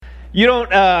You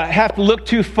don't have to look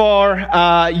too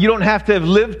far. You don't have to have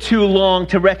lived too long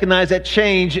to recognize that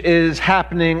change is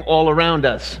happening all around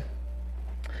us.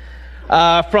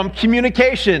 From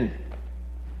communication,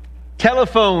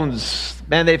 telephones,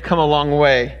 man, they've come a long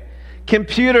way.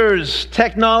 Computers,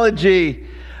 technology,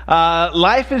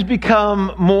 life has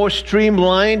become more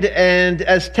streamlined, and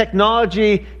as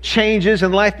technology changes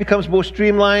and life becomes more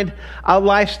streamlined, our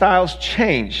lifestyles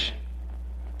change.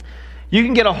 You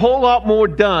can get a whole lot more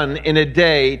done in a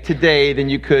day today than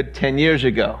you could 10 years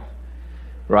ago,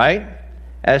 right?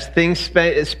 As things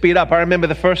speed up. I remember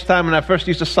the first time when I first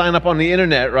used to sign up on the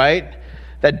internet, right?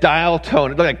 That dial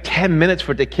tone, it took like 10 minutes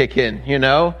for it to kick in, you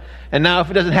know? And now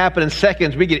if it doesn't happen in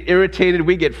seconds, we get irritated,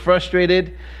 we get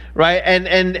frustrated, right?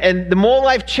 And the more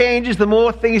life changes, the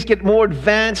more things get more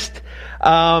advanced.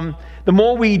 The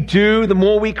more we do, the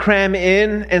more we cram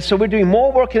in. And so we're doing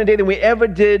more work in a day than we ever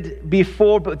did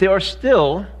before, but there are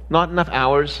still not enough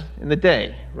hours in the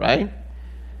day, right?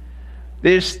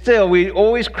 We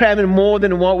always cram in more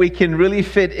than what we can really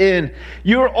fit in.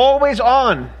 You're always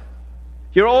on.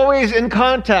 You're always in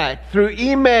contact through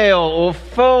email or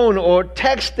phone or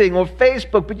texting or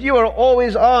Facebook, but you are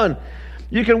always on.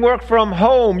 You can work from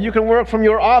home. You can work from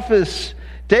your office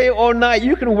day or night.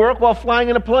 You can work while flying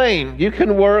in a plane. You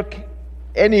can work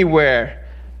anywhere.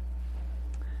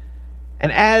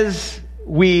 And as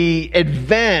we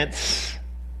advance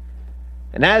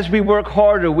and as we work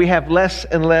harder, we have less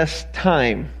and less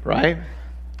time, right?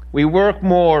 We work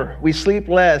more, we sleep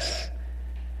less.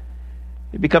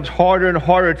 It becomes harder and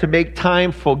harder to make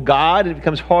time for God. It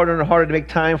becomes harder and harder to make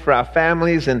time for our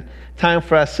families and time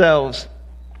for ourselves.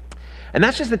 And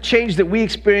that's just the change that we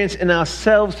experience in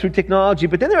ourselves through technology.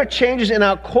 But then there are changes in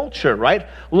our culture, right?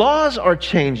 Laws are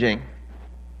changing.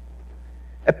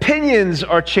 Opinions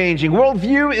are changing.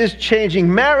 Worldview is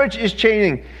changing. Marriage is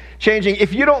changing.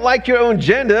 If you don't like your own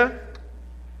gender,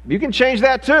 you can change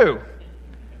that too.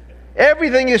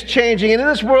 Everything is changing. And in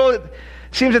this world, it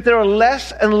seems that there are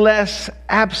less and less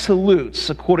absolutes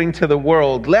according to the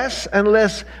world. Less and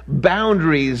less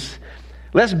boundaries.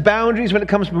 Less boundaries when it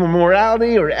comes to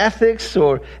morality or ethics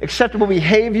or acceptable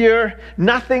behavior.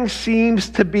 Nothing seems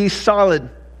to be solid.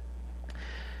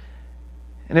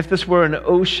 And if this were an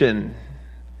ocean,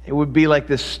 it would be like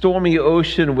this stormy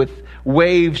ocean with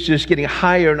waves just getting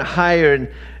higher and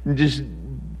higher and just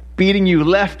beating you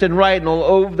left and right and all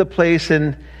over the place.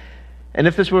 And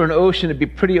if this were an ocean, it'd be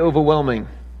pretty overwhelming.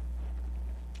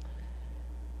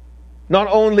 Not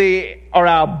only are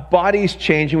our bodies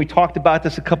changing, we talked about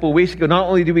this a couple of weeks ago, not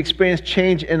only do we experience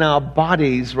change in our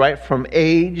bodies, right, from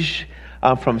age,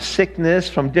 from sickness,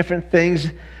 from different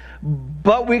things,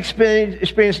 but we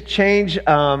experience change in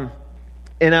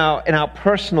our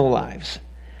personal lives.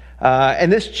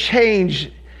 And this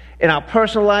change in our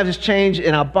personal lives, this change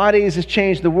in our bodies, this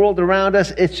change in the world around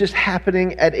us, it's just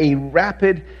happening at a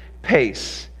rapid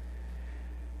pace.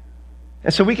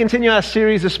 And so we continue our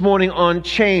series this morning on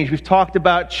change. We've talked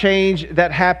about change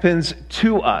that happens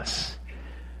to us.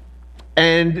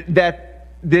 And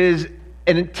that there's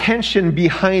an intention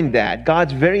behind that.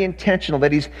 God's very intentional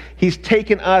that He's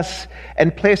taken us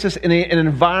and placed us in an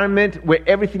environment where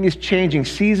everything is changing.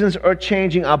 Seasons are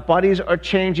changing, our bodies are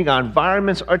changing, our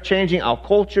environments are changing, our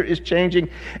culture is changing.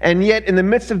 And yet in the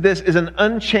midst of this is an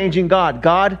unchanging God.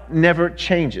 God never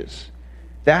changes.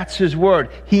 That's His word.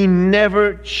 He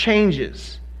never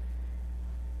changes.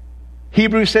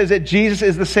 Hebrews says that Jesus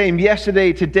is the same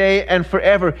yesterday, today, and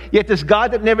forever. Yet this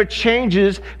God that never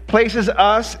changes places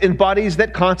us in bodies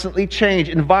that constantly change,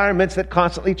 environments that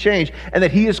constantly change, and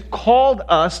that He has called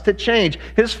us to change.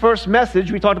 His first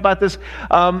message, we talked about this,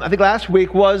 I think last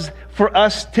week, was for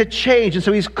us to change. And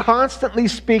so He's constantly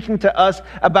speaking to us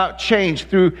about change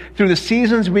through the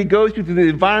seasons we go through the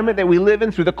environment that we live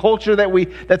in, through the culture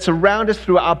that's around us,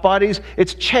 through our bodies.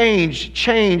 It's change,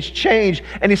 change, change.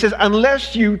 And He says,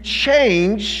 unless you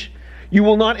change, you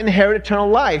will not inherit eternal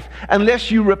life. Unless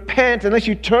you repent, unless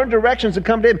you turn directions and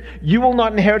come to Him, you will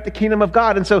not inherit the kingdom of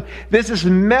God. And so there's this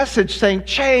message saying,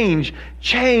 change,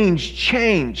 change,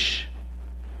 change.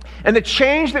 And the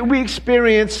change that we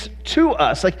experience to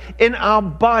us, like in our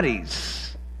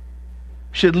bodies,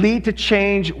 should lead to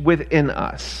change within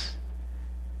us.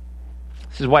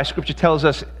 This is why Scripture tells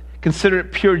us, consider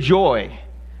it pure joy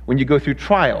when you go through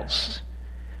trials.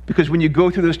 Because when you go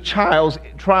through those trials,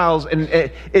 and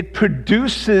it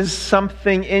produces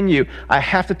something in you. I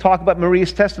have to talk about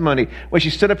Maria's testimony, where she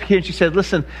stood up here and she said,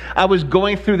 listen, I was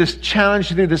going through this challenge,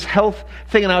 through this health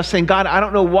thing, and I was saying, God, I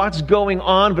don't know what's going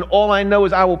on, but all I know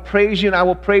is I will praise You and I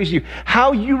will praise You.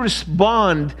 How you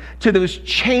respond to those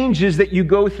changes that you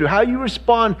go through, how you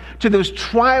respond to those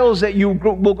trials that you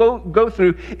will go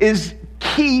through is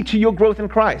key to your growth in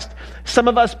Christ. Some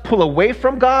of us pull away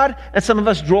from God, and some of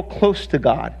us draw close to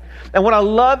God. And what I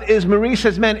love is Marie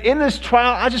says, man, in this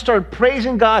trial, I just started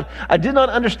praising God. I did not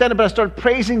understand it, but I started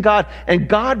praising God, and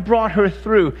God brought her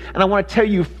through. And I want to tell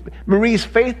you, Marie's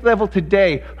faith level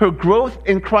today, her growth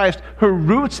in Christ, her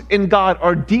roots in God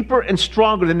are deeper and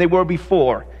stronger than they were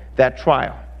before that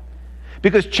trial.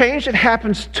 Because change that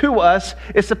happens to us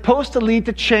is supposed to lead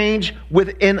to change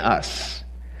within us.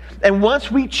 And once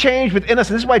we change within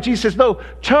us, and this is why Jesus says, no,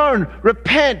 turn,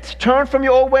 repent, turn from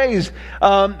your old ways,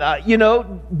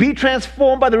 be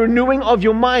transformed by the renewing of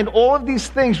your mind. All of these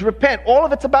things, repent. All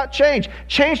of it's about change.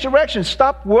 Change direction.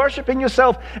 Stop worshiping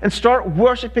yourself and start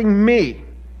worshiping me.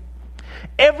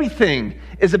 Everything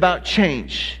is about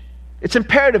change. It's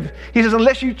imperative. He says,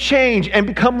 unless you change and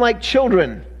become like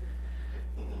children.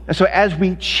 And so as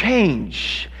we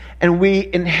change and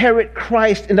we inherit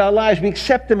Christ into our lives, we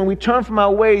accept Him and we turn from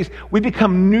our ways, we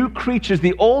become new creatures.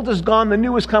 The old is gone, the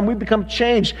new has come. We become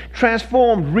changed,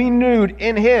 transformed, renewed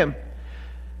in Him.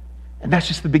 And that's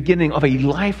just the beginning of a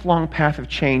lifelong path of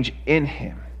change in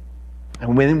Him.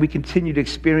 And when we continue to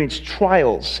experience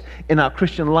trials in our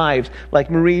Christian lives, like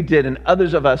Marie did and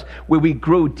others of us, where we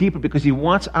grow deeper because He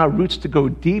wants our roots to go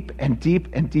deep and deep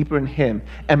and deeper in Him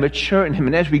and mature in Him.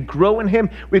 And as we grow in Him,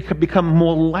 we become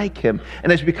more like Him.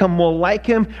 And as we become more like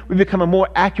Him, we become a more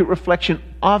accurate reflection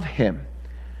of Him.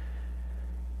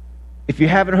 If you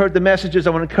haven't heard the messages, I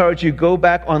want to encourage you, go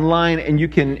back online and you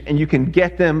can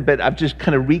get them, but I've just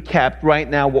kind of recapped right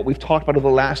now what we've talked about over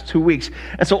the last 2 weeks.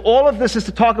 And so all of this is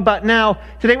to talk about now.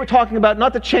 Today we're talking about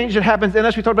not the change that happens in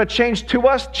us, we talk about change to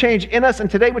us, change in us, and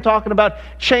today we're talking about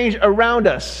change around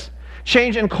us.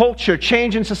 Change in culture,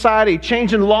 change in society,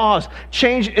 change in laws,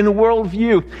 change in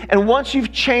worldview. And once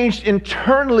you've changed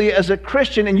internally as a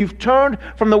Christian and you've turned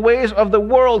from the ways of the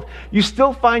world, you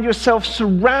still find yourself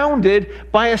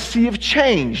surrounded by a sea of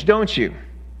change, don't you?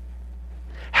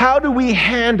 How do we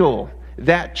handle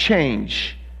that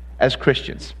change as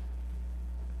Christians?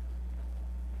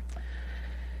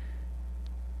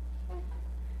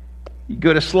 You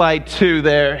go to slide 2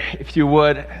 there, if you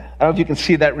would. I don't know if you can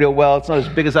see that real well. It's not as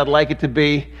big as I'd like it to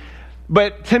be.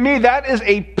 But to me, that is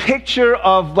a picture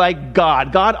of like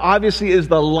God. God obviously is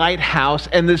the lighthouse,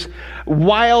 and this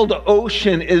wild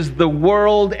ocean is the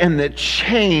world and the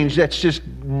change that's just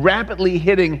rapidly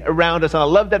hitting around us. And I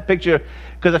love that picture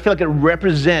because I feel like it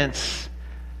represents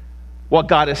what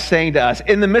God is saying to us.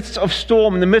 In the midst of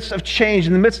storm, in the midst of change,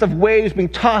 in the midst of waves being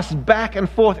tossed back and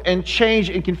forth and change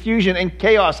and confusion and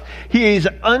chaos, He is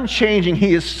unchanging,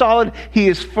 He is solid, He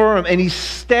is firm, and He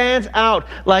stands out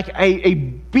like a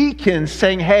beacon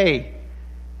saying, hey,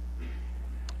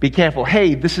 be careful.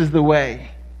 Hey, this is the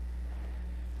way.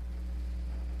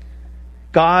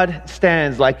 God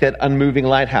stands like that unmoving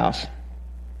lighthouse.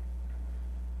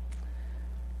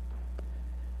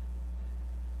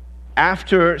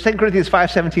 After 2 Corinthians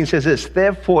 5:17 says this,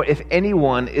 therefore, if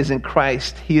anyone is in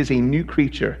Christ, he is a new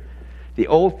creature. The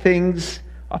old things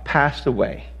are passed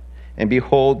away, and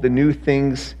behold, the new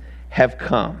things have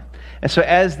come. And so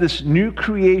as this new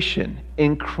creation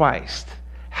in Christ,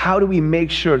 how do we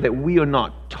make sure that we are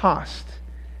not tossed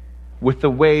with the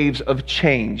waves of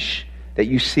change that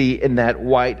you see in that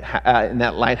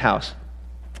lighthouse?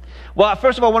 Well,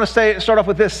 first of all, I want to start off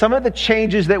with this. Some of the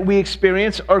changes that we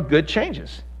experience are good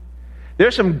changes.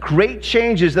 There's some great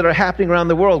changes that are happening around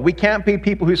the world. We can't be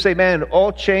people who say, man,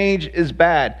 all change is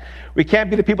bad. We can't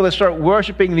be the people that start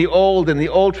worshiping the old and the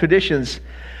old traditions.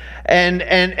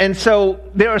 And so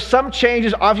there are some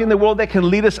changes, obviously, in the world that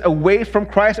can lead us away from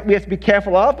Christ that we have to be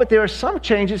careful of, but there are some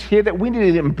changes here that we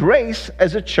need to embrace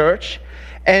as a church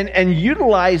and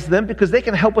utilize them because they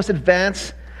can help us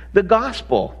advance the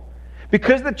gospel.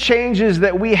 Because the changes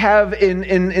that we have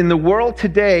in the world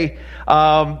today,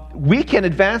 we can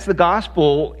advance the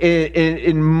gospel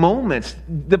in moments.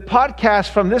 The podcast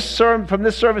from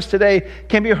this service today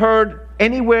can be heard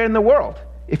anywhere in the world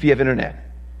if you have internet.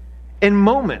 In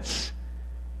moments.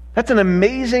 That's an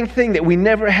amazing thing that we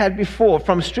never had before.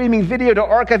 From streaming video to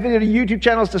archive video to YouTube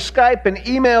channels to Skype and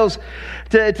emails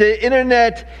to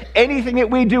internet, anything that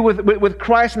we do with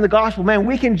Christ and the gospel, man,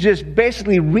 we can just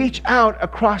basically reach out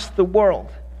across the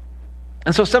world.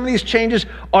 And so some of these changes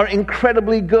are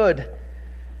incredibly good.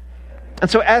 And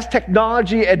so as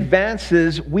technology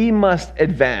advances, we must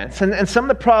advance. And some of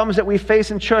the problems that we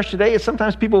face in church today is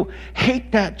sometimes people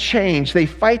hate that change. They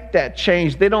fight that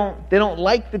change. They don't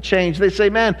like the change. They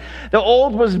say, man, the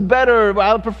old was better.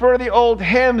 I prefer the old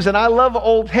hymns, and I love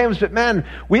old hymns. But man,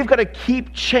 we've got to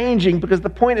keep changing, because the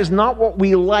point is not what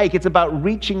we like. It's about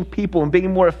reaching people and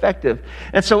being more effective.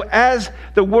 And so as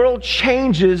the world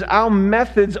changes, our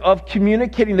methods of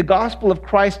communicating the gospel of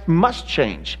Christ must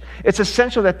change. It's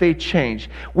essential that they change.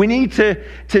 We need to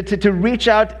reach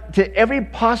out to every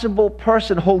possible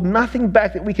person, hold nothing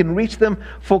back, that we can reach them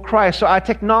for Christ. So our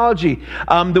technology,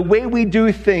 the way we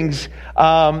do things,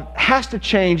 has to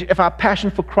change if our passion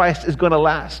for Christ is going to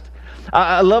last.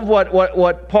 I love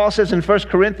what Paul says in 1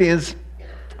 Corinthians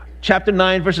chapter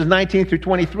 9, verses 19 through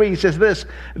 23. He says this: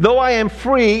 "Though I am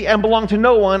free and belong to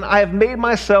no one, I have made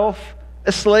myself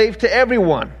a slave to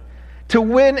everyone, to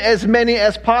win as many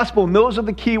as possible." And those are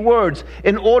the key words.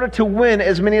 In order to win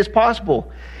as many as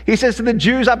possible. He says, "To the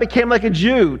Jews, I became like a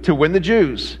Jew to win the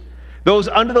Jews. Those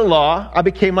under the law, I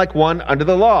became like one under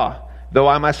the law, though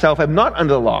I myself am not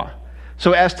under the law,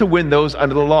 so as to win those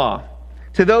under the law.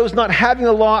 To those not having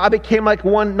the law, I became like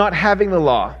one not having the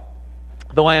law,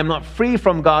 though I am not free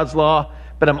from God's law,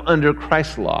 but I'm under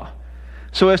Christ's law,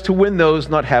 so as to win those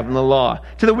not having the law.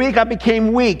 To the weak, I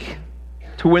became weak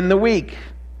to win the weak.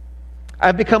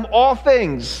 I've become all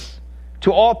things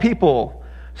to all people,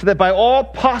 so that by all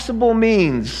possible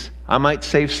means I might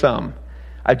save some.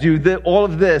 I do all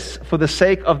of this for the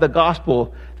sake of the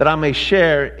gospel, that I may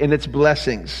share in its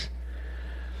blessings."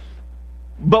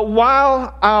 But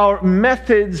while our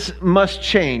methods must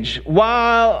change,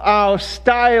 while our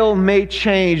style may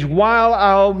change, while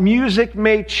our music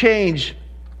may change,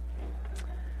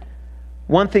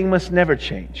 one thing must never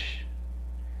change,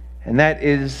 and that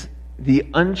is the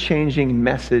unchanging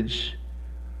message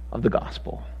of the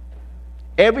gospel.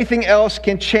 Everything else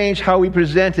can change how we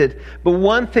present it, but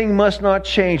one thing must not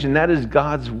change, and that is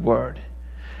God's word.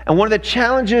 And one of the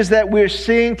challenges that we're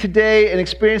seeing today and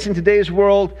experiencing in today's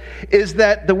world is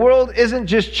that the world isn't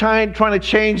just trying to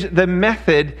change the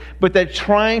method, but they're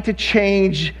trying to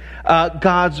change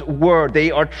God's word. They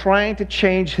are trying to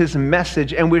change his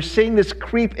message, and we're seeing this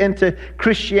creep into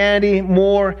Christianity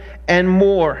more and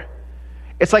more.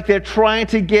 It's like they're trying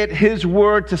to get his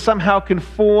word to somehow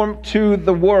conform to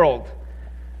the world.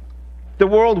 The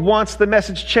world wants the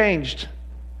message changed.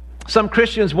 Some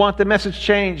Christians want the message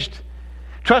changed.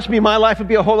 Trust me, my life would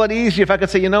be a whole lot easier if I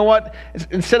could say, you know what?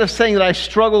 Instead of saying that I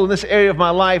struggle in this area of my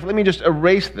life, let me just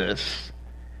erase this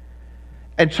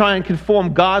and try and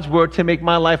conform God's word to make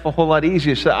my life a whole lot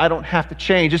easier, so I don't have to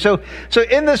change. And so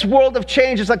in this world of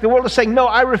change, it's like the world is saying, no,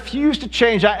 I refuse to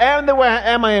change. I am the way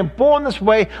I am. I am born this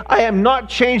way. I am not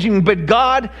changing. But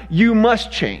God, you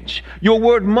must change. Your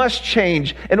word must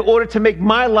change in order to make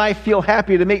my life feel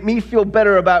happier, to make me feel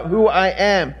better about who I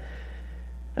am.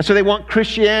 And so they want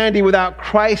Christianity without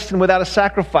Christ and without a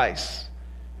sacrifice.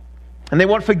 And they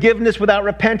want forgiveness without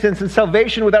repentance, and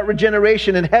salvation without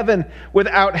regeneration, and heaven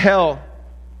without hell.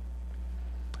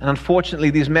 And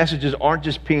unfortunately, these messages aren't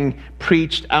just being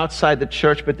preached outside the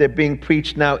church, but they're being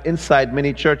preached now inside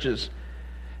many churches.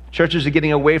 Churches are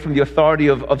getting away from the authority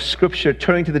of Scripture,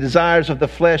 turning to the desires of the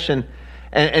flesh and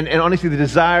honestly the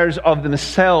desires of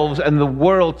themselves and the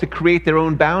world to create their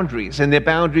own boundaries. And their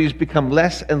boundaries become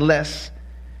less and less.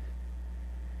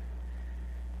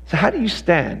 So how do you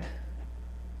stand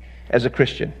as a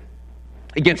Christian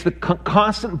against the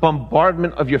constant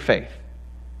bombardment of your faith?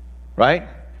 Right?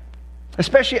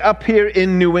 Especially up here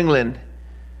in New England.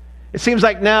 It seems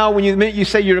like now the minute you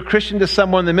say you're a Christian to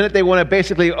someone, the minute they want to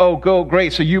basically, oh, go,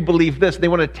 great, so you believe this. They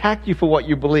want to attack you for what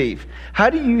you believe. How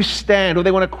do you stand? Or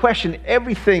they want to question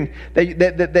everything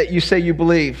that you say you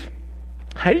believe.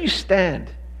 How do you stand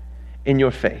in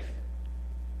your faith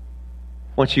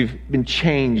once you've been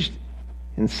changed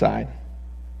inside?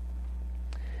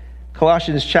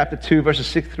 Colossians chapter 2, verses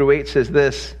 6 through 8 says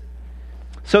this: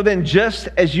 "So then, just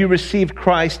as you received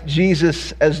Christ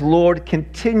Jesus as Lord,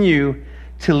 continue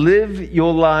to live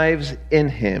your lives in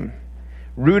him,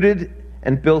 rooted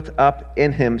and built up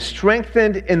in him,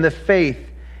 strengthened in the faith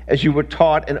as you were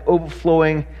taught, and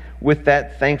overflowing with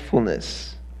that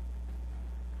thankfulness."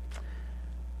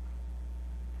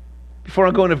 Before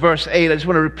I go into verse 8, I just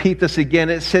want to repeat this again.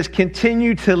 It says,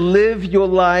 continue to live your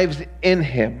lives in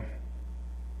him.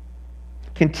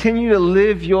 Continue to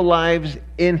live your lives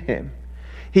in him.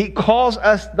 He calls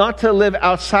us not to live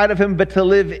outside of him, but to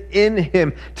live in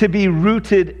him, to be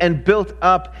rooted and built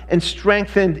up and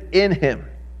strengthened in him.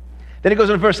 Then he goes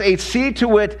on verse 8, "See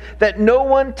to it that no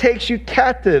one takes you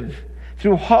captive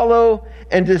through hollow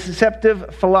and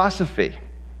deceptive philosophy,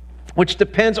 which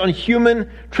depends on human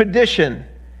tradition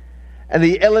and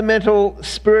the elemental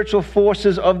spiritual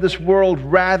forces of this world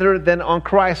rather than on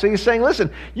Christ. So he's saying,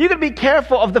 listen, you got to be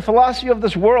careful of the philosophy of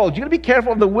this world. You got to be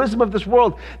careful of the wisdom of this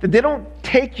world, that they don't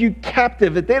take you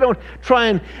captive, that they don't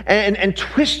try and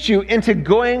twist you into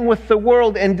going with the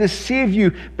world and deceive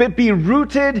you, but be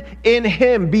rooted in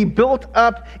Him, be built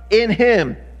up in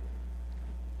Him.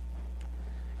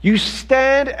 You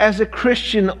stand as a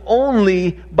Christian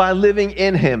only by living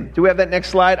in Him. Do we have that next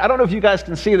slide? I don't know if you guys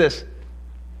can see this.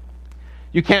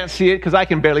 You can't see it because I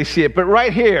can barely see it. But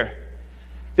right here,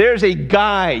 there's a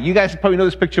guy. You guys probably know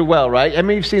this picture well, right? I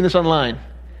mean, you've seen this online.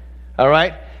 All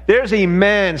right? There's a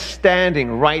man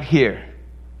standing right here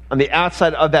on the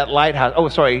outside of that lighthouse. Oh,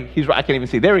 sorry. I can't even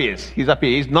see. There he is. He's up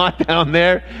here. He's not down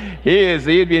there.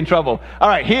 He'd be in trouble. All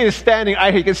right. He is standing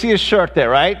right here. You can see his shirt there,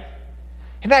 right?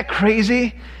 Isn't that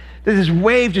crazy? There's this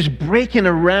wave just breaking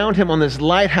around him on this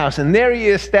lighthouse. And there he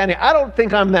is standing. I don't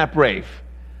think I'm that brave.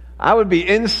 I would be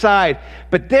inside.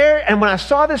 But there, and when I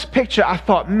saw this picture, I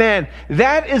thought, man,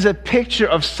 that is a picture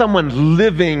of someone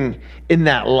living in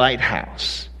that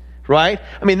lighthouse, right?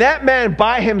 I mean, that man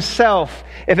by himself,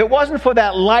 if it wasn't for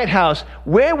that lighthouse,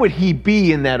 where would he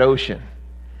be in that ocean?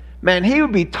 Man, he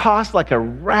would be tossed like a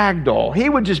rag doll. He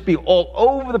would just be all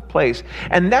over the place.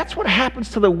 And that's what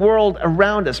happens to the world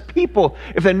around us. People,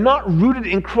 if they're not rooted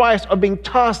in Christ, are being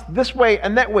tossed this way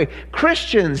and that way.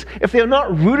 Christians, if they're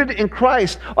not rooted in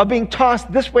Christ, are being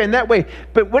tossed this way and that way.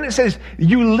 But when it says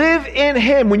you live in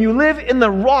Him, when you live in the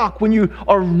rock, when you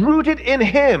are rooted in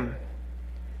Him,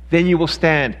 then you will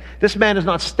stand. This man is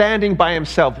not standing by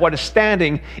himself. What is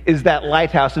standing is that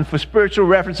lighthouse. And for spiritual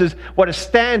references, what is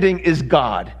standing is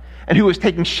God. And who is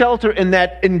taking shelter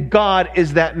in God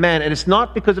is that man. And it's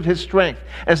not because of his strength.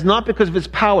 And it's not because of his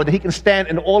power that he can stand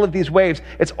in all of these waves.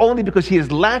 It's only because he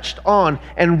is latched on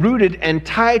and rooted and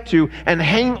tied to and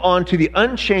hanging on to the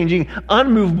unchanging,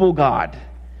 unmovable God.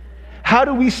 How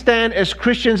do we stand as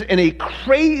Christians in a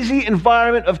crazy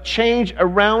environment of change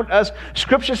around us?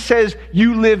 Scripture says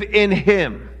you live in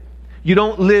Him. You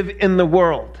don't live in the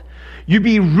world. You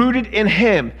be rooted in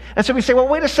Him. And so we say, well,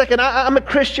 wait a second, I'm a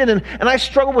Christian and I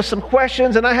struggle with some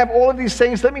questions and I have all of these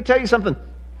things. Let me tell you something.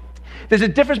 There's a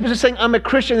difference between saying I'm a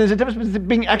Christian, there's a difference between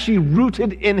being actually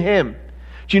rooted in Him.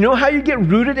 Do you know how you get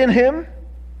rooted in Him?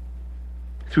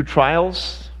 Through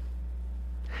trials.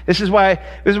 This is why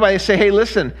I say, hey,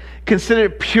 listen, consider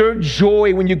it pure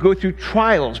joy when you go through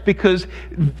trials, because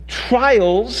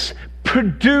trials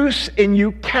produce in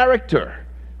you character,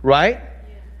 right?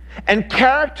 And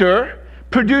character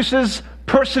produces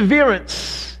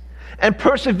perseverance. And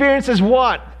perseverance is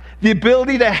what? The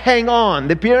ability to hang on,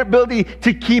 the ability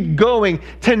to keep going,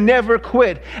 to never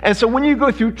quit. And so when you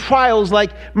go through trials like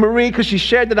Marie, because she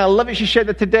shared that, I love it, she shared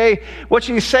that today, what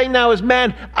she's saying now is,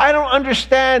 man, I don't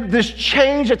understand this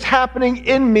change that's happening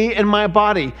in me, in my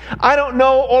body. I don't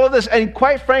know all of this, and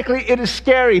quite frankly, it is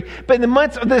scary. But in the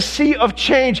midst of this sea of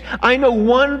change, I know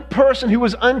one person who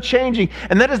is unchanging,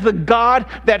 and that is the God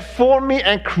that formed me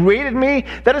and created me.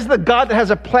 That is the God that has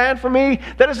a plan for me.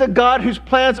 That is the God whose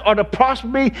plans are to prosper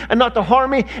me and not to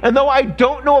harm me. And though I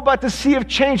don't know about the sea of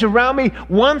change around me,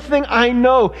 one thing I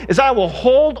know is I will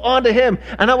hold on to Him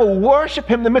and I will worship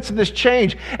Him in the midst of this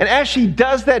change. And as she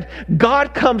does that,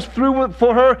 God comes through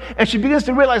for her and she begins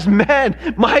to realize, man,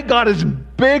 my God is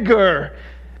bigger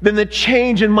than the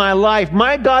change in my life.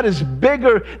 My God is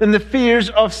bigger than the fears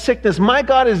of sickness. My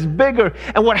God is bigger.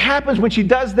 And what happens when she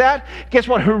does that? Guess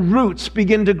what? Her roots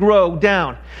begin to grow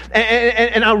down.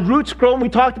 And our roots grow, and we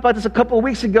talked about this a couple of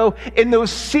weeks ago, in those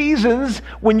seasons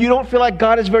when you don't feel like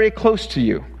God is very close to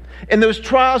you. In those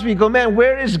trials where you go, man,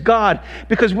 where is God?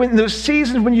 Because when those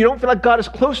seasons when you don't feel like God is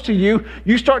close to you,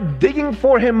 you start digging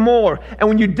for Him more. And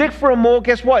when you dig for Him more,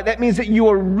 guess what? That means that you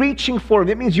are reaching for Him.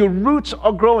 That means your roots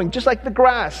are growing, just like the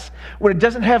grass. When it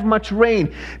doesn't have much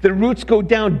rain, the roots go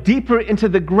down deeper into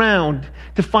the ground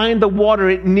to find the water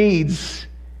it needs.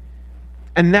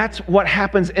 And that's what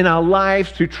happens in our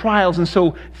lives through trials. And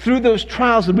so through those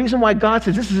trials, the reason why God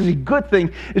says this is a good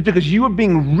thing is because you are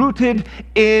being rooted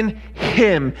in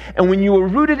Him. And when you are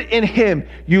rooted in Him,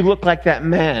 you look like that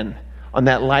man on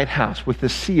that lighthouse with the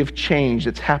sea of change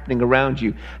that's happening around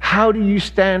you. How do you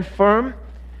stand firm?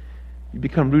 You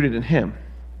become rooted in Him.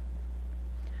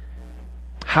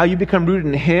 How you become rooted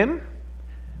in Him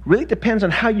really depends on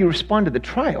how you respond to the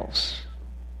trials.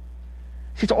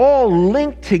 See, it's all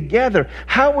linked together.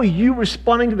 How are you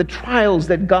responding to the trials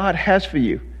that God has for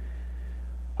you?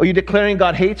 Are you declaring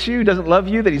God hates you, doesn't love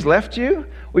you, that He's left you?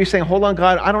 Or are you saying, hold on,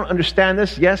 God, I don't understand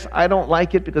this. Yes, I don't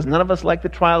like it because none of us like the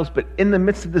trials, but in the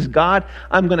midst of this, God,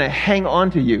 I'm going to hang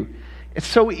on to you. It's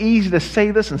so easy to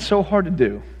say this and so hard to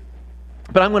do.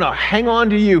 But I'm going to hang on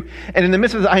to you. And in the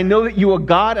midst of this, I know that you are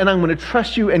God, and I'm going to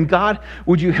trust you. And God,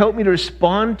 would you help me to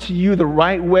respond to you the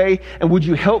right way? And would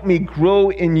you help me grow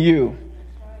in you?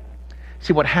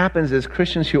 See, what happens is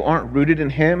Christians who aren't rooted in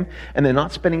Him, and they're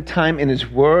not spending time in His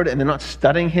Word, and they're not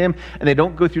studying Him, and they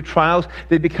don't go through trials,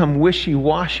 they become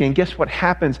wishy-washy. And guess what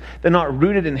happens? They're not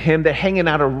rooted in Him. They're hanging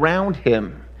out around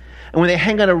Him. And when they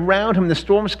hang out around Him, the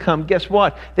storms come, guess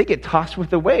what? They get tossed with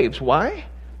the waves. Why?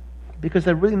 Because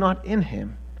they're really not in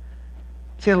Him.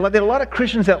 See, there are a lot of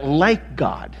Christians that like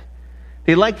God.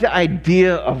 They like the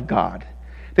idea of God.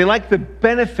 They like the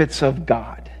benefits of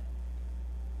God.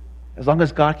 As long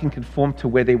as God can conform to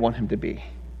where they want Him to be.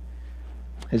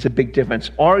 There's a big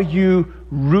difference. Are you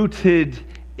rooted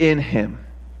in Him?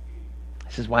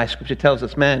 This is why Scripture tells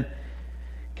us, man,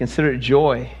 consider it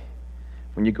joy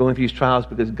when you're going through these trials,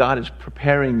 because God is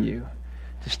preparing you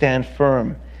to stand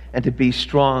firm and to be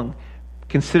strong.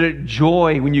 Consider it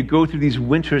joy when you go through these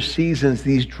winter seasons,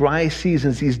 these dry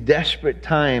seasons, these desperate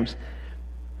times,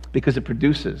 because it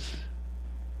produces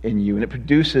in you and it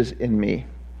produces in me.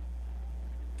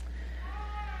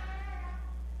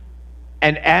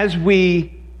 And as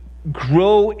we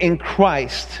grow in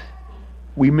Christ,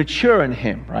 we mature in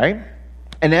Him, right?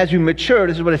 And as we mature,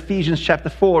 this is what Ephesians chapter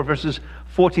 4, verses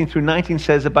 14 through 19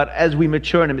 says about as we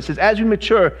mature in Him. It says, as we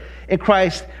mature in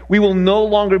Christ, we will no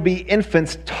longer be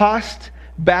infants tossed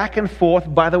back and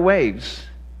forth by the waves.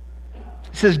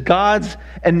 This is God's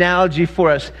analogy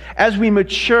for us. As we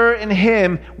mature in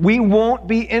Him, we won't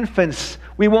be infants.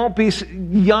 We won't be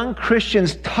young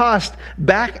Christians tossed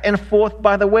back and forth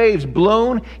by the waves,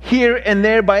 blown here and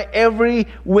there by every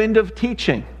wind of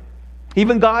teaching.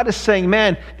 Even God is saying,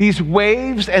 man, these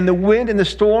waves and the wind and the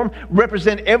storm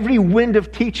represent every wind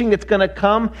of teaching that's going to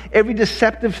come, every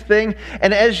deceptive thing.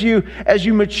 And as you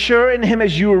mature in Him,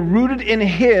 as you are rooted in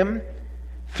Him,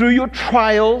 through your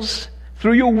trials,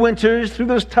 through your winters, through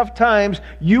those tough times,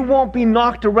 you won't be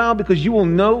knocked around because you will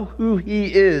know who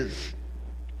He is.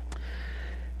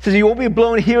 It says you won't be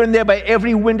blown here and there by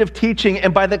every wind of teaching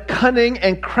and by the cunning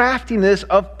and craftiness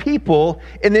of people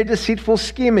in their deceitful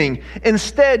scheming.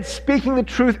 Instead, speaking the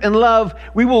truth in love,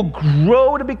 we will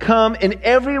grow to become in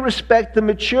every respect the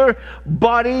mature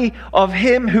body of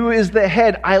Him who is the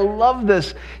head. I love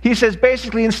this. He says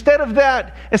basically instead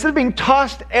of being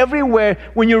tossed everywhere,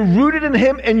 when you're rooted in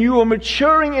Him and you are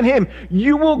maturing in Him,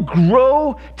 you will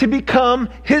grow to become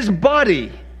His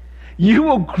body. You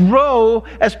will grow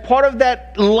as part of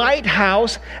that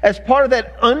lighthouse, as part of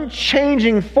that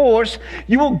unchanging force.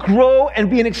 You will grow and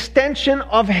be an extension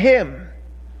of Him.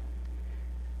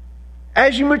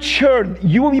 As you mature,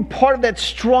 you will be part of that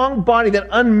strong body, that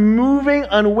unmoving,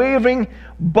 unwavering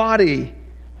body,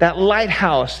 that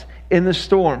lighthouse in the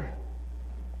storm.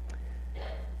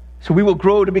 So we will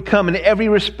grow to become, in every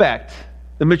respect,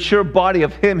 the mature body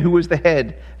of Him who is the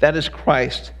head, that is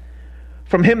Christ.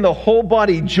 From Him, the whole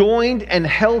body, joined and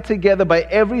held together by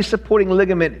every supporting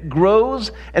ligament, grows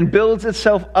and builds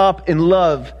itself up in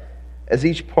love as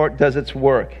each part does its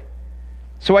work.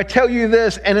 So I tell you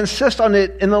this and insist on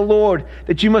it in the Lord,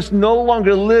 that you must no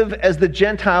longer live as the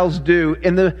Gentiles do,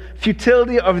 in the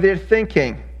futility of their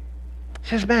thinking. He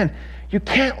says, man, you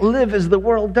can't live as the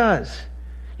world does.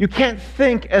 You can't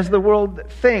think as the world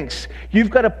thinks.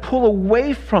 You've got to pull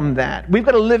away from that. We've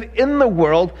got to live in the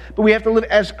world, but we have to live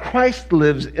as Christ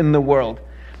lives in the world.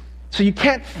 So you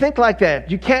can't think like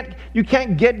that. You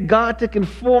can't get God to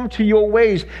conform to your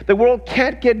ways. The world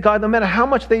can't get God, no matter how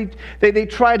much they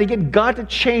try to get God to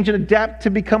change and adapt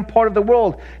to become part of the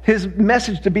world. His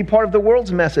message to be part of the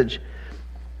world's message.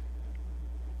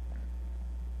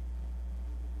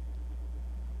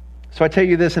 So I tell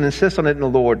you this and insist on it in the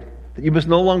Lord, that you must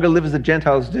no longer live as the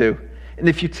Gentiles do. In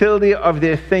the futility of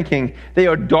their thinking, they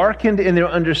are darkened in their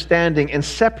understanding and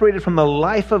separated from the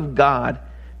life of God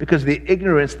because of the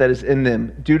ignorance that is in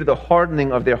them due to the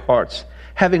hardening of their hearts.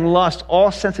 Having lost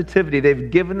all sensitivity,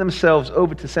 they've given themselves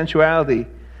over to sensuality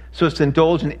so as to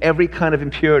indulge in every kind of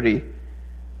impurity,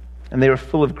 and they are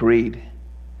full of greed.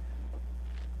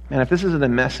 Man, if this isn't a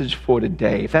message for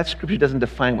today, if that scripture doesn't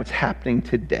define what's happening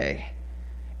today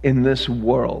in this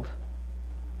world,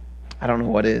 I don't know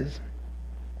what is.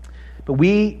 But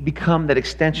we become that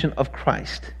extension of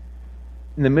Christ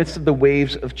in the midst of the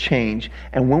waves of change.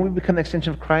 And when we become the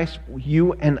extension of Christ,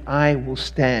 you and I will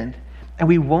stand. And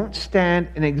we won't stand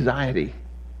in anxiety.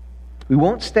 We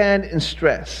won't stand in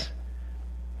stress.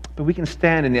 But we can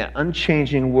stand in the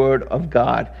unchanging Word of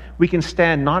God. We can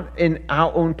stand not in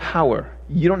our own power.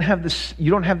 You don't have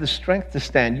the strength to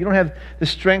stand. You don't have the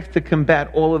strength to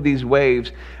combat all of these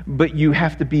waves. But you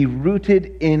have to be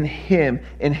rooted in Him,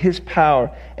 in His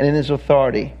power, and in His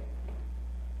authority.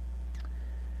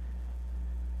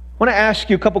 want to ask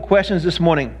you a couple questions this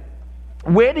morning.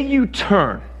 Where do you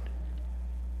turn?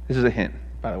 This is a hint,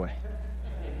 by the way.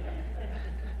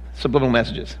 Subliminal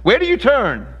messages. Where do you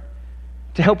turn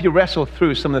to help you wrestle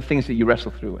through some of the things that you wrestle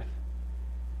through with?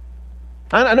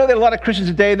 I know there are a lot of Christians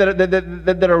today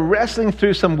that are wrestling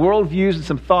through some worldviews and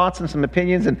some thoughts and some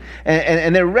opinions,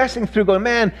 and they're wrestling through going,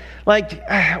 man, like,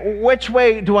 which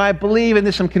way do I believe? And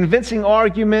there's some convincing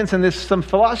arguments, and there's some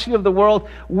philosophy of the world.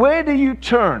 Where do you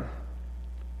turn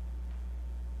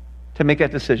to make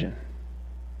that decision?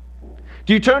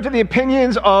 Do you turn to the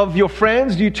opinions of your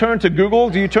friends? Do you turn to Google?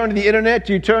 Do you turn to the internet?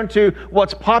 Do you turn to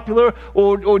what's popular?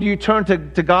 Or do you turn to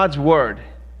God's Word?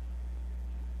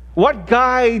 What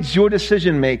guides your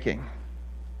decision making?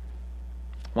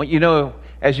 I want you to know,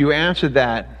 as you answer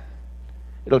that,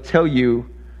 it'll tell you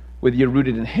whether you're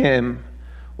rooted in Him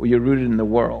or you're rooted in the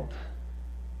world.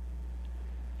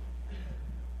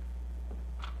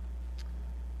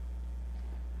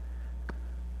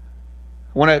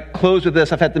 I want to close with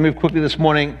this. I've had to move quickly this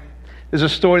morning. There's a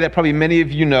story that probably many of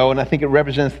you know, and I think it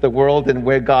represents the world and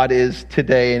where God is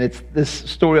today. And it's this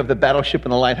story of the battleship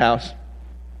and the lighthouse.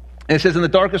 And it says, in the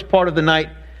darkest part of the night,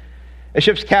 a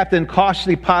ship's captain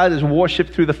cautiously piloted his warship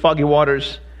through the foggy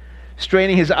waters.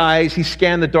 Straining his eyes, he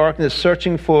scanned the darkness,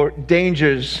 searching for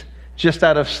dangers just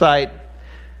out of sight.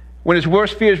 When his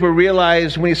worst fears were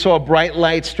realized, when he saw a bright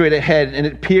light straight ahead, and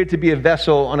it appeared to be a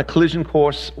vessel on a collision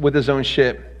course with his own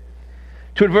ship.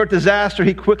 To avert disaster,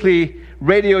 he quickly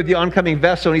radioed the oncoming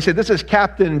vessel, and he said, "This is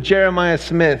Captain Jeremiah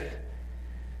Smith."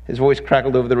 His voice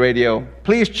crackled over the radio.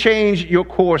 "Please change your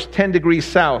course 10 degrees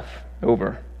south."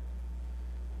 Over.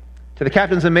 To the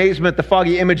captain's amazement, the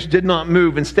foggy image did not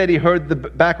move. Instead, he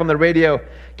heard back on the radio,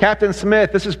 "Captain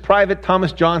Smith, this is Private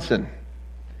Thomas Johnson.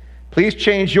 Please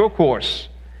change your course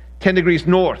 10 degrees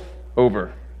north."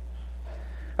 Over.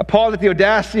 Appalled at the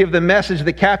audacity of the message,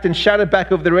 the captain shouted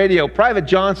back over the radio, "Private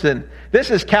Johnson,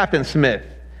 this is Captain Smith,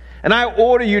 and I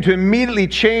order you to immediately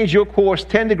change your course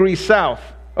 10 degrees south."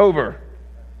 Over.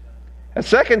 A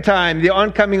second time, the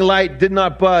oncoming light did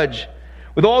not budge.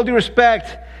 "With all due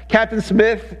respect, Captain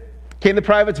Smith," came the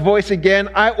private's voice again,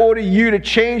 "I order you to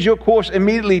change your course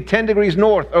immediately 10 degrees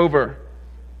north." Over.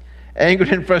 Angered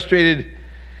and frustrated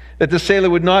that the sailor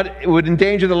would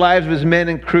endanger the lives of his men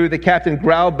and crew, the captain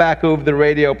growled back over the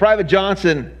radio, "Private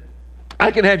Johnson, I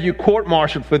can have you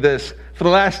court-martialed for this. For the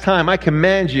last time, I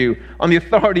command you, on the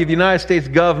authority of the United States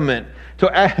government,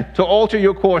 to alter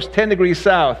your course 10 degrees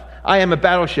south. I am a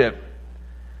battleship."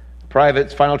 The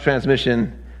private's final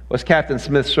transmission was, "Captain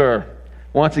Smith, sir,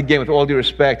 once again, with all due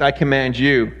respect, I command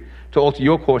you to alter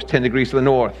your course 10 degrees to the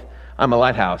north. I'm a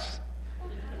lighthouse."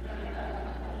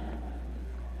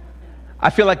 I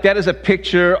feel like that is a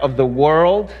picture of the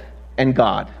world and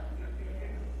God.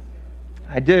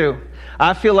 I do.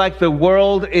 I feel like the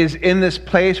world is in this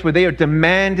place where they are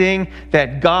demanding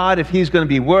that God, if He's going to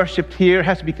be worshipped here,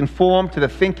 has to be conformed to the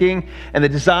thinking and the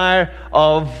desire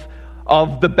of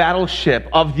the battleship,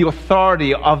 of the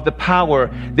authority, of the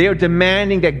power. They are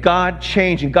demanding that God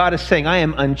change. And God is saying, "I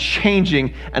am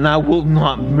unchanging and I will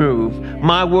not move.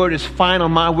 My word is final.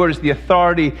 My word is the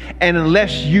authority. And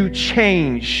unless you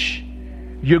change,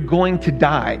 you're going to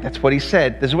die." That's what He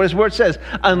said. This is what His word says.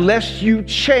 Unless you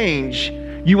change,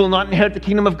 you will not inherit the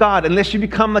kingdom of God. Unless you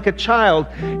become like a child,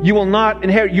 you will not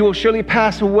inherit. You will surely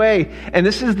pass away. And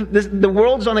the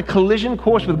world is on a collision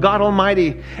course with God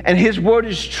Almighty. And His word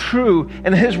is true.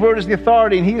 And His word is the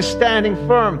authority. And He is standing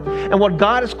firm. And what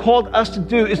God has called us to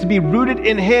do is to be rooted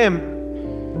in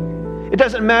Him. It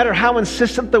doesn't matter how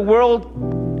insistent the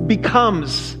world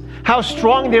becomes, how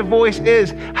strong their voice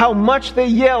is, how much they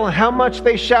yell and how much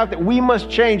they shout that we must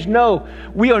change. No,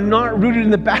 we are not rooted in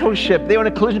the battleship. They are on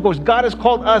a collision course. God has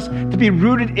called us to be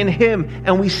rooted in Him,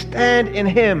 and we stand in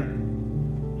Him.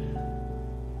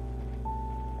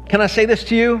 Can I say this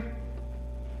to you?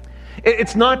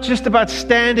 It's not just about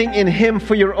standing in Him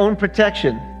for your own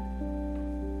protection.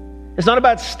 It's not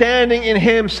about standing in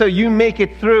Him so you make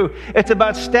it through. It's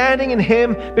about standing in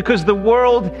Him because the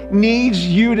world needs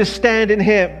you to stand in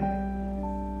Him.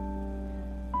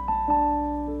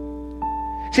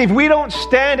 See, if we don't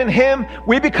stand in Him,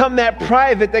 we become that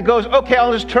private that goes, "Okay,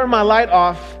 I'll just turn my light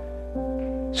off."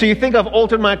 So you think I've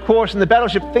altered my course, and the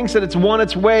battleship thinks that it's won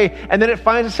its way, and then it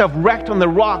finds itself wrecked on the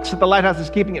rocks that the lighthouse is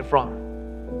keeping it from.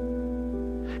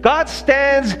 God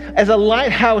stands as a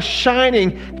lighthouse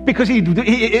shining because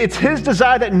it's His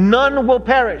desire that none will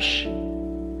perish.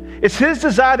 It's His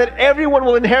desire that everyone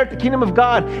will inherit the kingdom of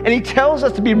God. And He tells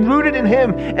us to be rooted in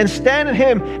Him and stand in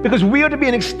Him because we are to be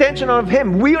an extension of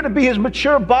Him. We are to be His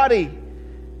mature body.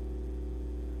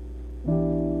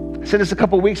 I said this a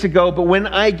couple weeks ago, but when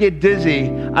I get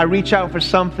dizzy, I reach out for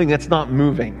something that's not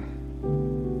moving.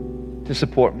 to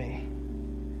support me.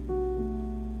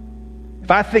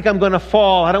 If I think I'm going to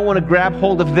fall, I don't want to grab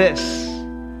hold of this.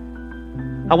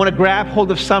 I want to grab hold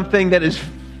of something that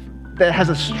has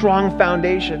a strong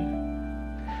foundation.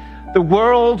 The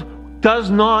world does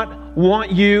not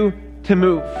want you to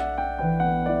move.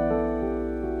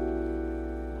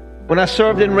 When I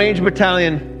served in Ranger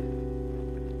Battalion,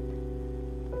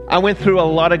 I went through a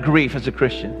lot of grief as a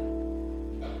Christian.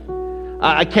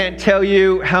 I can't tell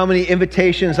you how many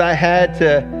invitations I had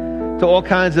to all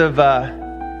kinds of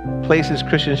places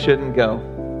Christians shouldn't go.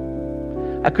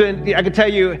 I could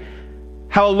tell you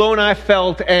how alone I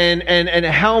felt and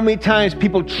how many times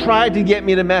people tried to get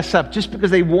me to mess up just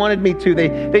because they wanted me to.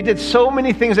 They did so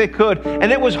many things they could,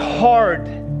 and it was hard.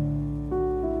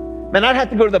 Man, I'd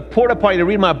have to go to the porta potty to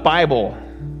read my Bible.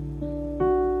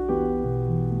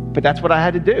 But that's what I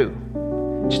had to do,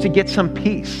 just to get some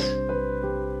peace.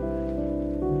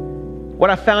 What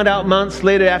I found out months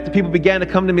later, after people began to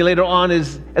come to me later on,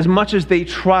 is as much as they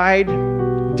tried,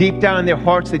 deep down in their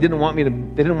hearts, they didn't want me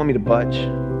to budge.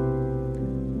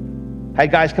 I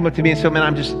had guys come up to me and say, "Man,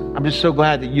 I'm just so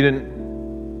glad that you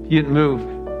didn't move."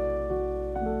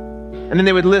 And then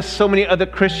they would list so many other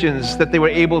Christians that they were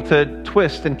able to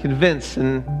twist and convince.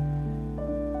 And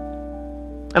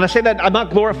I say that I'm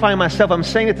not glorifying myself. I'm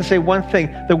saying it to say one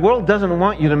thing: the world doesn't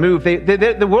want you to move.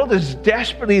 The world is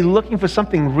desperately looking for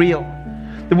something real.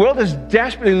 The world is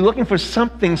desperately looking for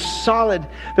something solid.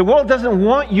 The world doesn't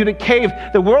want you to cave.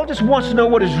 The world just wants to know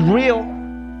what is real.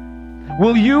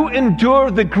 Will you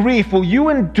endure the grief? Will you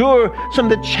endure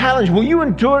some of the challenge? Will you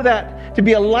endure that to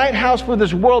be a lighthouse for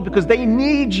this world because they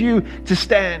need you to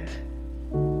stand?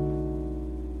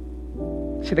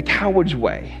 See, the coward's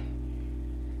way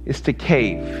is to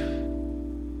cave.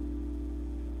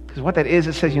 Because what that is,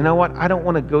 it says, you know what? I don't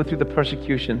want to go through the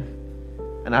persecution,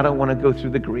 and I don't want to go through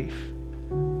the grief.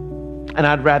 And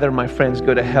I'd rather my friends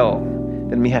go to hell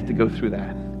than me have to go through that.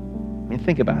 I mean,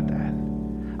 think about that.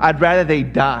 I'd rather they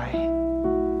die.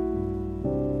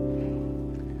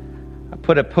 I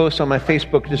put a post on my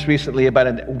Facebook just recently about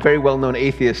a very well-known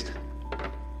atheist.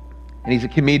 And he's a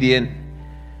comedian.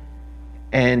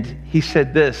 And he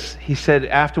said this. He said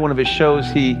after one of his shows,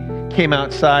 he came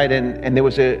outside and there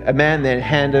was a man there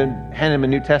handed him a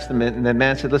New Testament. And the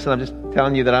man said, "Listen, I'm just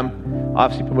telling you that I'm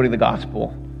obviously promoting the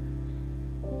gospel."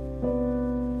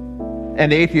 And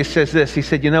the atheist says this. He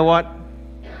said, "You know what?"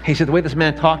 He said, "The way this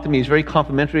man talked to me, he's very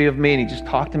complimentary of me, and he just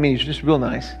talked to me, he's just real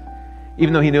nice,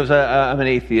 even though he knows I'm an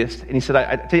atheist." And he said,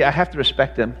 I tell you, I have to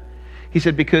respect him. He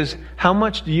said, because how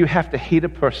much do you have to hate a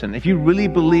person if you really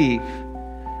believe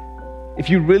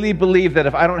that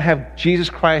if I don't have Jesus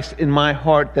Christ in my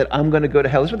heart that I'm going to go to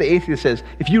hell? This is what the atheist says.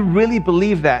 If you really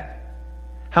believe that,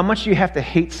 how much do you have to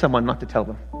hate someone not to tell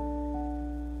them?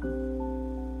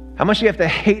 How much do you have to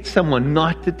hate someone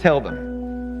not to tell them?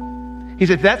 He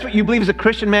said, if that's what you believe as a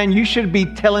Christian man, you should be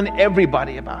telling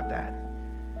everybody about that.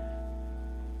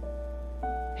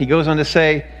 He goes on to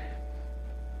say,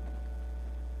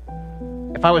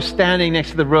 if I was standing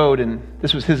next to the road, and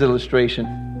this was his illustration,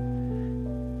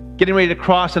 getting ready to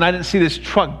cross, and I didn't see this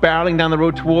truck barreling down the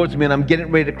road towards me, and I'm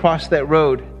getting ready to cross that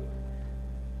road.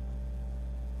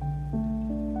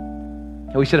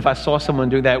 And we said, if I saw someone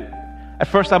do that, at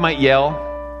first I might yell.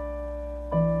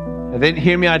 If they didn't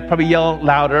hear me, I'd probably yell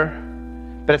louder.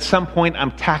 But at some point, I'm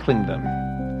tackling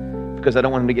them because I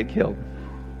don't want them to get killed.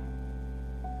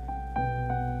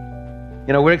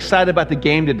 You know, we're excited about the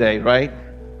game today, right?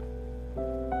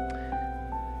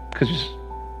 Because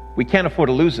we can't afford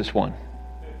to lose this one.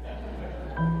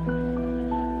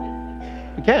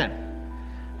 We can't.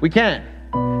 We can't.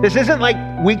 This isn't like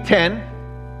week 10.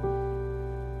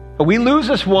 But we lose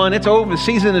this one, it's over. The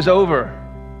season is over.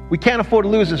 We can't afford to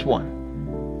lose this one.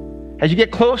 As you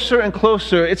get closer and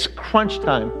closer, it's crunch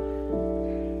time.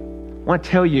 I want to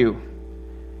tell you,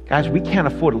 guys, we can't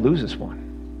afford to lose this one.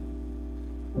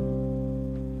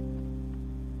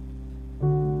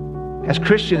 As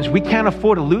Christians, we can't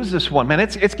afford to lose this one. Man,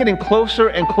 it's getting closer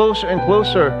and closer and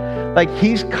closer. Like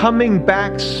he's coming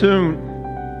back soon.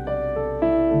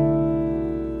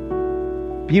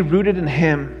 Be rooted in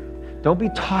him. Don't be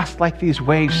tossed like these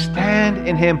waves. Stand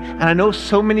in him. And I know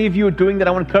so many of you are doing that.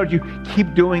 I want to encourage you,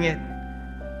 keep doing it.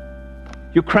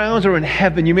 Your crowns are in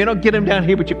heaven. You may not get them down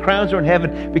here, but your crowns are in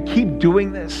heaven. But keep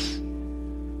doing this.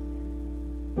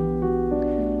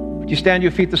 Would you stand to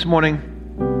your feet this morning?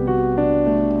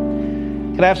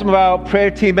 Can I have some of our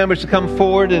prayer team members to come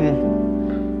forward?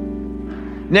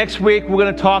 And next week, we're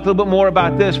going to talk a little bit more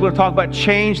about this. We're going to talk about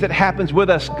change that happens with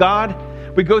us. God,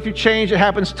 we go through change that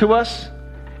happens to us.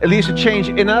 It leads to change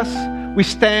in us. We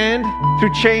stand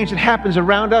through change that happens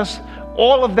around us.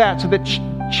 All of that so that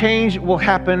change will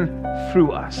happen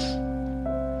through us.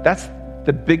 That's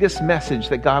the biggest message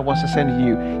that God wants to send to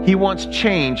you. He wants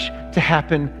change to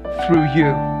happen through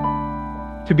you,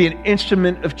 to be an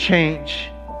instrument of change.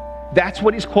 That's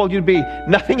what he's called you to be.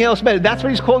 Nothing else matters. That's what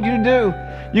he's called you to do.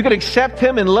 You can accept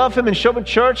him and love him and show him at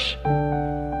church.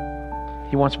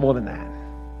 He wants more than that.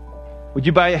 Would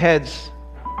you bow your heads?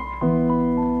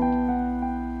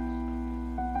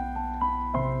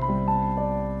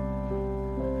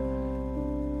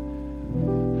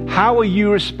 How are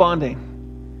you responding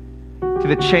to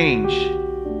the change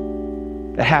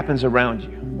that happens around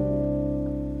you?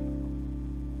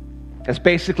 As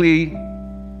basically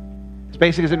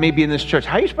as it may be in this church.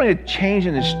 How are you responding to change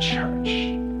in this church?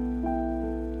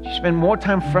 Do you spend more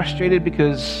time frustrated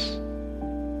because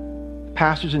the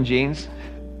pastor's in jeans?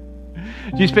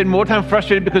 Do you spend more time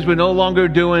frustrated because we're no longer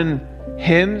doing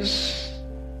hymns?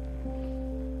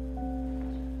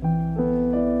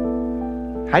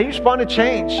 How do you respond to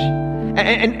change?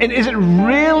 And is it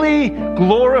really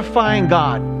glorifying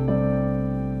God?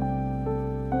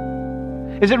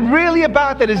 Is it really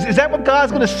about that? Is that what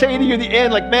God's going to say to you at the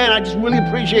end? Like, man, I just really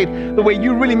appreciate the way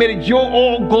you really made it your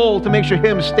all goal to make sure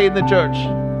hymns stayed in the church.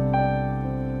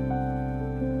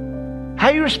 How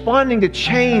are you responding to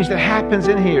change that happens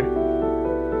in here?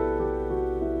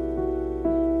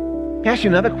 Let me ask you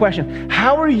another question.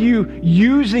 How are you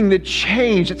using the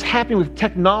change that's happening with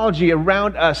technology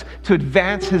around us to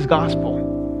advance his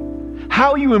gospel?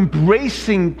 How are you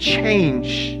embracing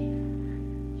change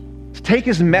to take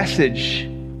his message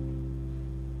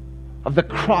of the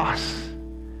cross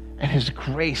and his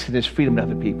grace and his freedom to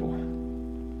other people?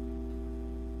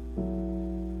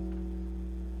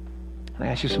 And I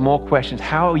ask you some more questions.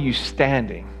 How are you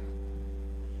standing?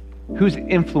 Who's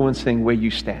influencing where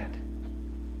you stand?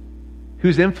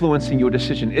 Who's influencing your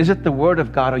decision? Is it the Word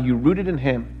of God? Are you rooted in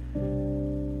him?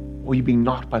 Or are you being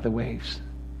knocked by the waves?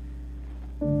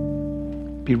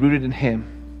 Be rooted in him,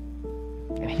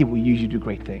 and he will use you to do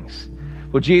great things.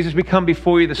 Well, Jesus, we come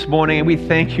before you this morning, and we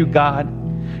thank you, God.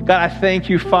 God, I thank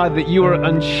you, Father, that you are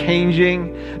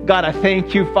unchanging. God, I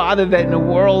thank you, Father, that in a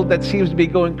world that seems to be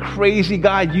going crazy,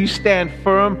 God, you stand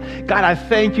firm. God, I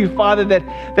thank you, Father,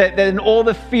 that in all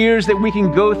the fears that we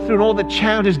can go through and all the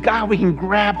challenges, God, we can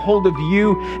grab hold of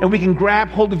you, and we can grab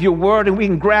hold of your word, and we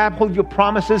can grab hold of your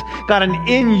promises. God, and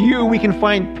in you we can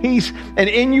find peace, and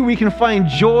in you we can find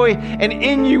joy, and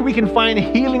in you we can find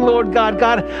healing, Lord God.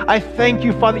 God, I thank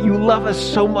you, Father, you love us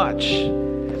so much.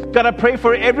 God, I pray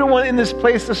for everyone in this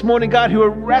place this morning, God, who are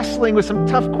wrestling with some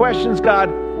tough questions, God.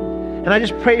 And I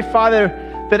just pray, Father,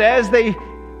 that as they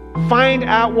find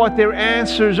out what their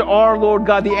answers are, Lord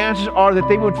God, the answers are that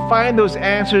they would find those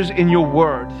answers in your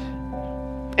word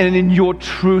and in your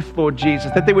truth, Lord Jesus.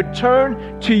 That they would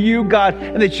turn to you, God,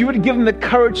 and that you would give them the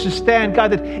courage to stand,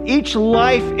 God, that each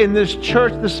life in this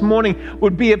church this morning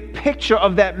would be a picture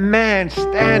of that man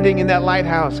standing in that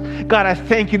lighthouse. God, I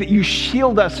thank you that you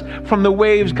shield us from the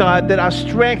waves, God, that our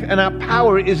strength and our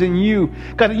power is in you.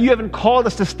 God, that you haven't called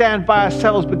us to stand by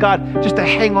ourselves, but God, just to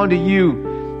hang on to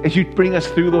you as you bring us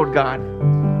through, Lord God.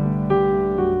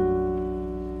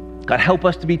 God, help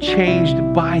us to be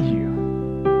changed by you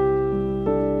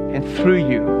and through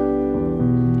you,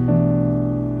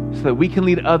 so that we can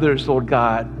lead others, Lord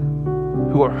God,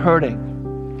 who are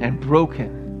hurting and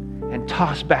broken and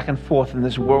tossed back and forth in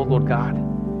this world, Lord God,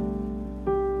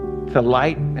 to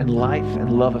light and life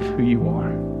and love of who you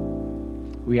are.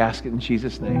 We ask it in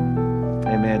Jesus' name.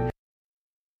 Amen.